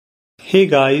Hey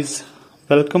guys,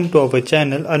 welcome to our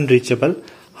channel Unreachable.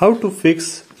 How to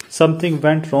fix something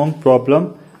went wrong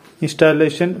problem,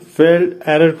 installation failed,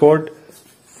 error code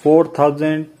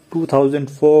 4000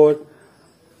 2004.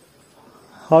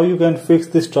 How you can fix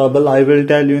this trouble I will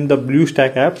tell you in the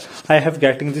BlueStack app. I have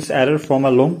getting this error from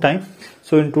a long time.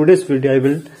 So in today's video I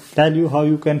will tell you how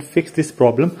you can fix this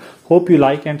problem. Hope you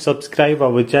like and subscribe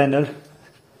our channel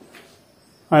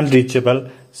Unreachable.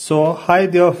 So hi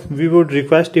there, we would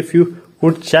request if you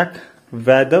could check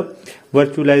whether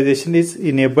virtualization is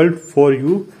enabled for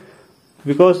you,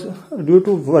 because due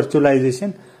to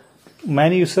virtualization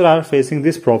many users are facing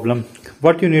this problem.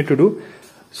 What you need to do,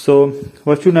 so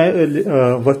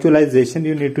virtualization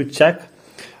you need to check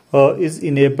is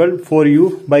enabled for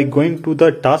you by going to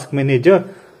the task manager.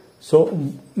 So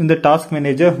in the task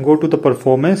manager, go to the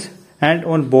performance and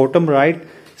on bottom right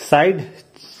side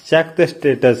check the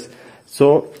status.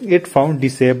 So it found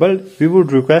disabled. We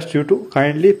would request you to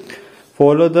kindly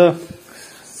follow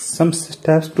some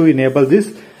steps to enable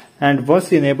this, and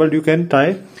once enabled you can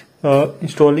try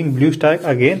installing BlueStack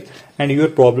again and your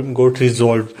problem got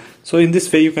resolved. So in this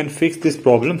way you can fix this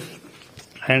problem.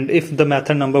 And if the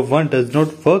method number 1 does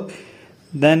not work,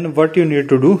 then what you need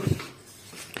to do,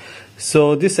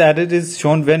 so this error is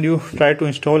shown when you try to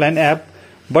install an app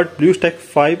but BlueStack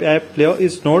 5 app player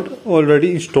is not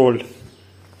already installed.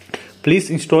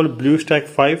 Please install BlueStack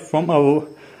 5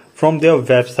 from their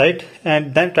website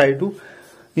and then try to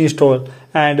install.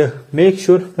 And make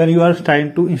sure when you are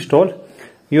trying to install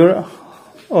your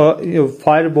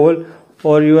firewall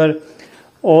or your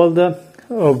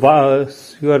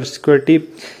security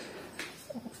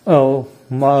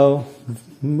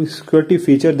security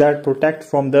feature that protect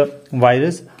from the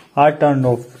virus are turned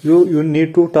off. You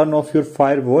need to turn off your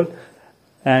firewall,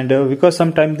 and because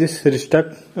sometimes this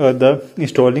restrict the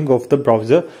installing of the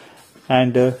browser,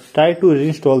 and try to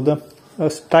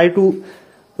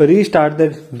restart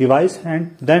the device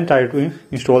and then try to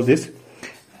install this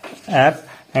app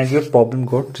and your problem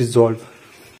got resolved.